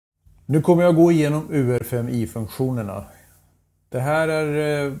Nu kommer jag gå igenom UR5i-funktionerna. Det här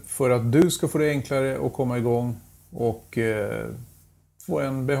är för att du ska få det enklare att komma igång och få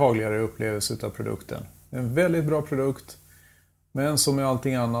en behagligare upplevelse av produkten. En väldigt bra produkt, men som med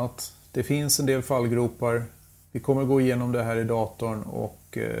allting annat, det finns en del fallgropar. Vi kommer gå igenom det här i datorn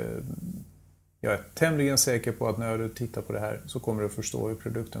och jag är tämligen säker på att när du tittar på det här så kommer du förstå hur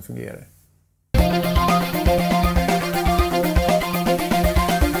produkten fungerar.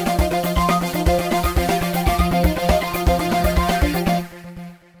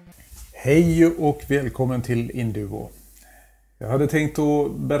 Hej och välkommen till Induvo. Jag hade tänkt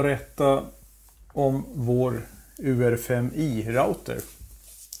att berätta om vår UR5i-router.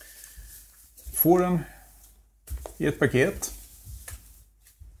 Får den i ett paket.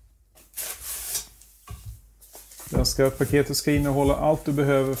 Paketet ska innehålla allt du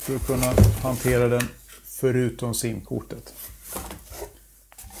behöver för att kunna hantera den förutom simkortet.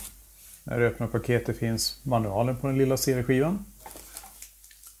 När du öppnar paketet finns manualen på den lilla serieskivan.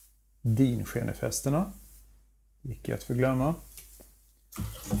 Dinskänefästena, icke att förglömma.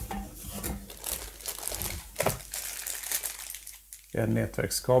 En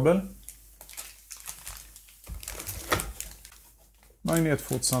nätverkskabel.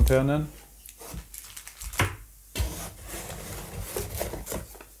 Magnetfotsantennen.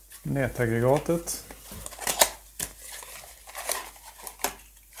 Nätaggregatet.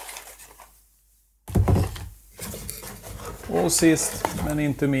 Och sist men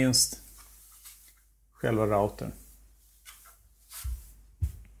inte minst själva routern.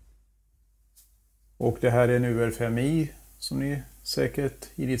 Och det här är en UR5i som ni säkert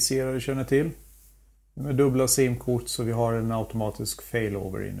initierade känner till. Med dubbla simkort så vi har en automatisk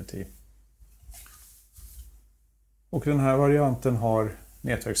failover inuti. Och den här varianten har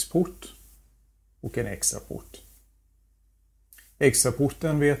nätverksport och en extra port.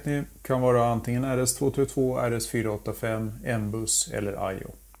 Extraporten vet ni kan vara antingen RS232, RS485, MBus eller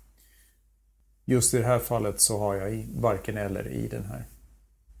IO. Just i det här fallet så har jag varken eller i den här.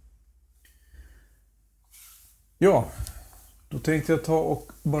 Ja, då tänkte jag ta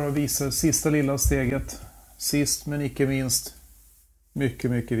och bara visa sista lilla steget. Sist men icke minst,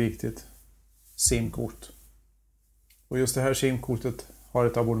 mycket viktigt, simkort. Och just det här simkortet har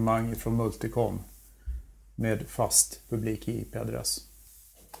ett abonnemang från Multicom med fast publik IP-adress.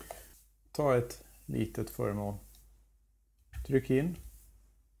 Ta ett litet föremål. Tryck in.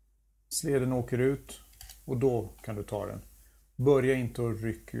 Sleden åker ut och då kan du ta den. Börja inte att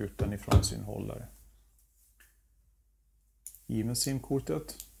rycka ut den ifrån sin hållare. I med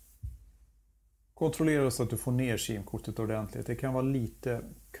simkortet. Kontrollera så att du får ner simkortet ordentligt. Det kan vara lite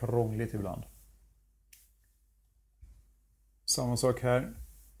krångligt ibland. Samma sak här.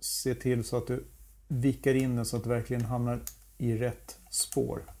 Se till så att du vickar in den så att det verkligen hamnar i rätt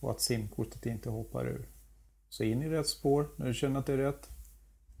spår och att simkortet inte hoppar ur. Så in i rätt spår när du känner att det är rätt.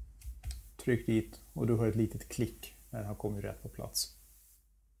 Tryck dit och du har ett litet klick när den har kommit rätt på plats.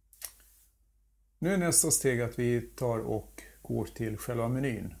 Nu är nästa steg att vi tar och går till själva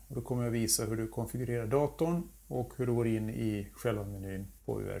menyn. Och då kommer jag visa hur du konfigurerar datorn och hur du går in i själva menyn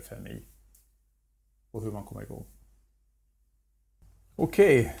på UR5i. Och hur man kommer igång.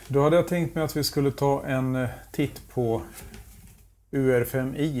 Okej, då hade jag tänkt mig att vi skulle ta en titt på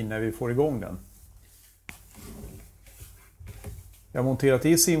UR5i när vi får igång den. Jag har monterat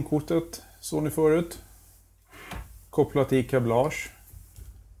i simkortet, såg ni förut. Kopplat i kablage.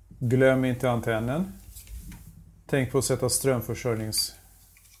 Glöm inte antennen. Tänk på att sätta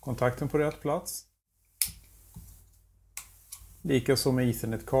strömförsörjningskontakten på rätt plats. Likaså med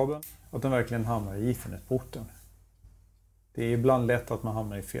ethernetkabeln, att den verkligen hamnar i ethernetporten. Det är ibland lätt att man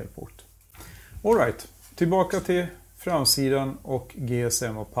hamnar i fel port. Alright, tillbaka till framsidan och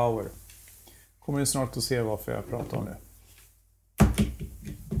GSM och power. Kommer ni snart att se varför jag pratar om det.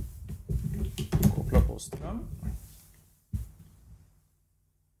 Koppla på ström.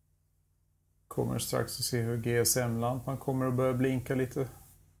 Kommer strax att se hur GSM-lampan kommer att börja blinka lite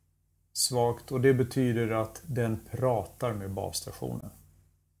svagt. Och det betyder att den pratar med basstationen.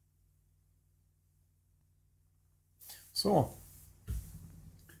 Så.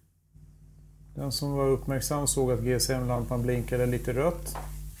 Den som var uppmärksam såg att GSM-lampan blinkade lite rött.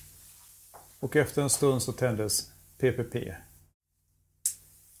 Och efter en stund så tändes PPP.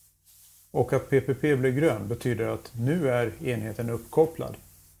 Och att PPP blir grön betyder att nu är enheten uppkopplad.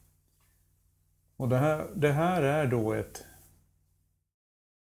 Och det här är då ett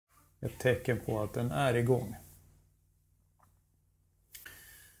tecken på att den är igång.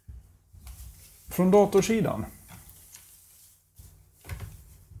 Från datorsidan.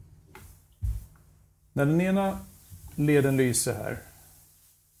 När den ena leden lyser här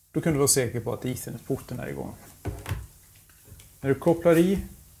Då kan du vara säker på att Ethernet-porten är igång. När du kopplar i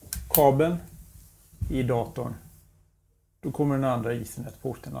kabeln i datorn, då kommer den andra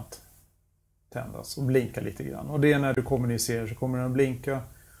Ethernet-porten att tändas och blinka lite grann. Och det är när du kommunicerar så kommer den blinka.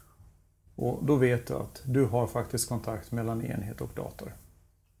 Och då vet du att du har faktiskt kontakt mellan enhet och dator.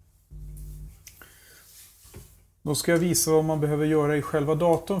 Då ska jag visa vad man behöver göra i själva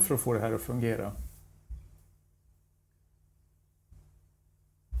datorn för att få det här att fungera.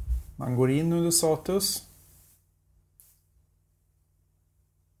 Man går in under status.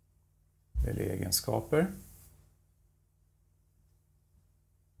 Välj egenskaper.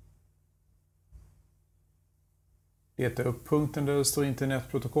 Leta upp punkten där det står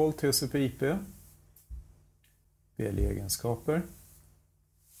internetprotokoll TCP/IP. Välj egenskaper.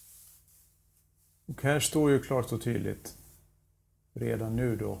 Och här står ju klart och tydligt redan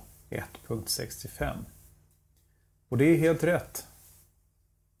nu då 1.65. Och det är helt rätt.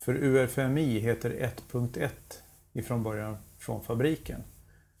 För UR5i heter 1.1 ifrån början från fabriken.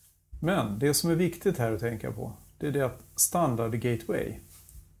 Men det som är viktigt här att tänka på, det är det att standard gateway,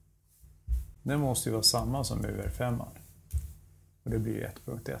 den måste ju vara samma som UR5. Och det blir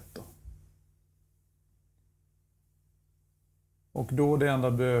 1.1 då. Och då det enda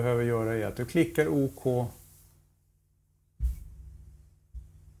du behöver göra är att du klickar OK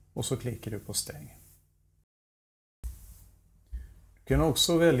och så klickar du på stäng. Du kan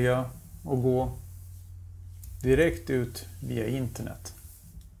också välja att gå direkt ut via internet.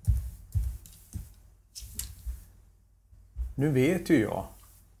 Nu vet ju jag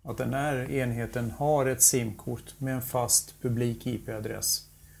att den här enheten har ett SIM-kort med en fast publik IP-adress.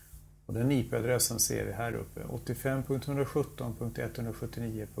 Och den IP-adressen ser vi här uppe,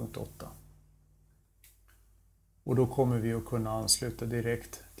 85.117.179.8. Och då kommer vi att kunna ansluta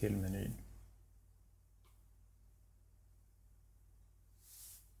direkt till menyn.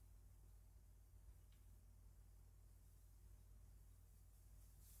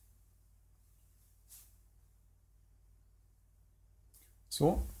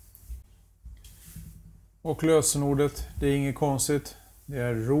 Så. Och lösenordet, det är inget konstigt. Det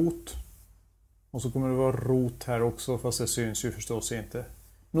är rot. Och så kommer det vara rot här också, fast det syns ju förstås inte.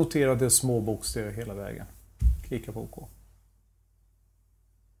 Notera det små bokstäver hela vägen. Klicka på OK.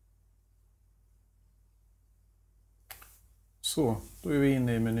 Så, då är vi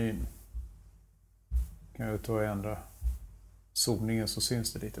inne i menyn. Kan jag ta och ändra zoningen så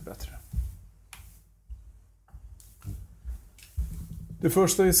syns det lite bättre. Det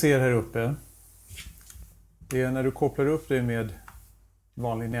första vi ser här uppe, det är när du kopplar upp det med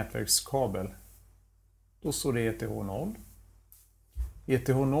vanlig nätverkskabel. Då står det ETH0.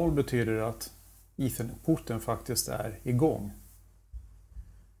 ETH0 betyder att Ethernet-porten faktiskt är igång.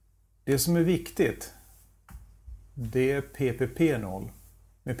 Det som är viktigt, det är PPP0.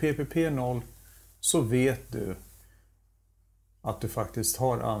 Med PPP0 så vet du att du faktiskt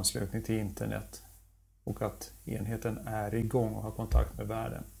har anslutning till internet och att enheten är igång och har kontakt med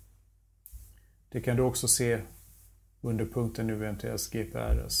världen. Det kan du också se under punkten UMTS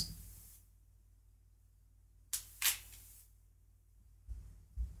GPRS.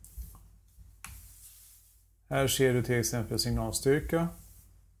 Här ser du till exempel signalstyrka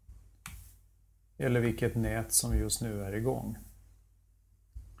eller vilket nät som just nu är igång.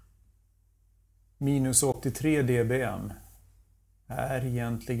 Minus 83 dBm är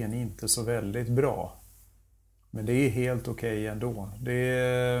egentligen inte så väldigt bra. Men det är helt okej ändå.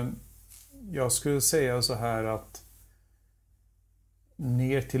 Jag skulle säga så här att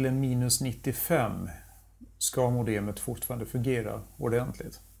ner till en minus 95 ska modemet fortfarande fungera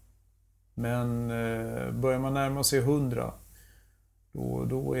ordentligt. Men börjar man närma sig 100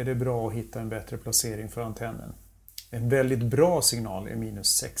 då är det bra att hitta en bättre placering för antennen. En väldigt bra signal är minus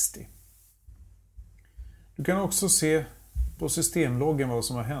 60. Du kan också se på systemloggen vad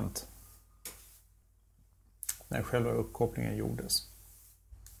som har hänt när själva uppkopplingen gjordes.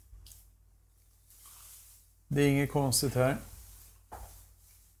 Det är inget konstigt här.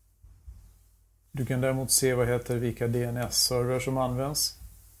 Du kan däremot se vilka DNS-server som används.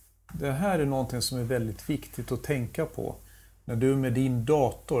 Det här är någonting som är väldigt viktigt att tänka på när du med din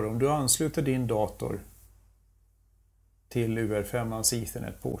dator, om du ansluter din dator till UR5ans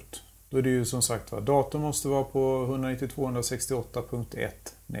Ethernet-port, då är det ju som sagt att datorn måste vara på 192.168.1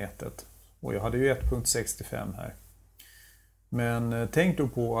 nätet. Och jag hade ju 1.65 här. Men tänk då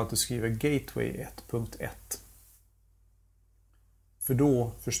på att du skriver Gateway 1.1. För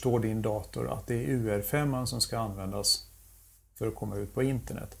då förstår din dator att det är UR5 som ska användas för att komma ut på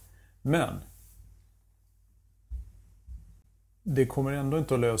internet. Men det kommer ändå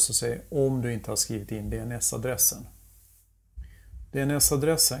inte att lösa sig om du inte har skrivit in DNS-adressen.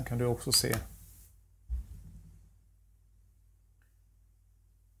 DNS-adressen kan du också se.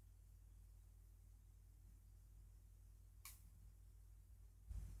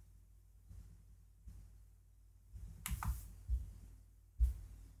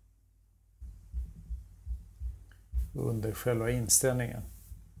 Under själva inställningen.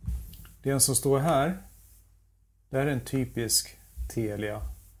 Den som står här, det här är en typisk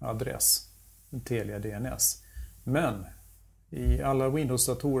Telia-adress, en Telia DNS. Men i alla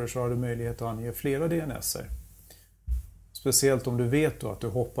Windows-datorer så har du möjlighet att ange flera DNSer. Speciellt om du vet då att du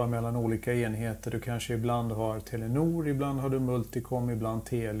hoppar mellan olika enheter. Du kanske ibland har Telenor, ibland har du Multicom, ibland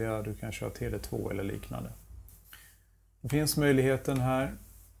Telia, du kanske har Tele2 eller liknande. Det finns möjligheten här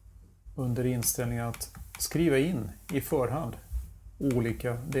under inställningen att skriva in i förhand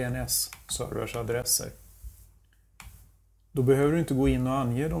olika DNS-servers adresser. Då behöver du inte gå in och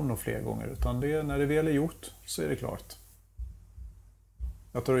ange dem fler gånger, utan när det väl är gjort så är det klart.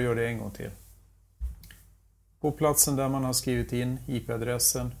 Jag tar och gör det en gång till. På platsen där man har skrivit in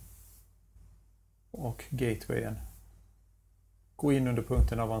IP-adressen och gatewayen. Gå in under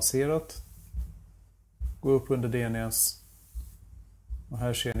punkten avancerat. Gå upp under DNS. Och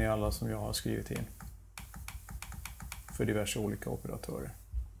här ser ni alla som jag har skrivit in. För diverse olika operatörer.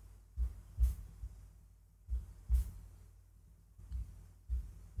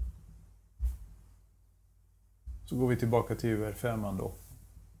 Så går vi tillbaka till UR5 då.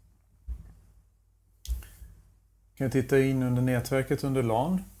 Kan jag titta in under nätverket under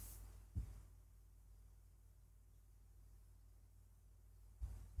LAN.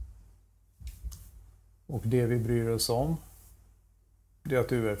 Och det vi bryr oss om, det är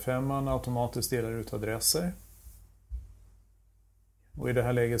att UR5 automatiskt delar ut adresser. Och i det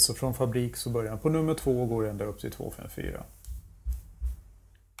här läget så från fabrik så börjar på nummer 2 och går ända upp till 254.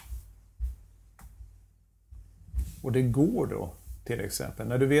 Och det går då till exempel,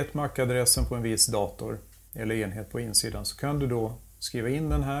 när du vet MAC-adressen på en viss dator eller enhet på insidan, så kan du då skriva in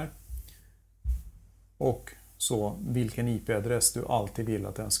den här och så vilken IP-adress du alltid vill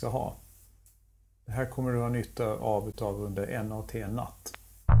att den ska ha. Det här kommer du ha nytta av under NAT-NAT.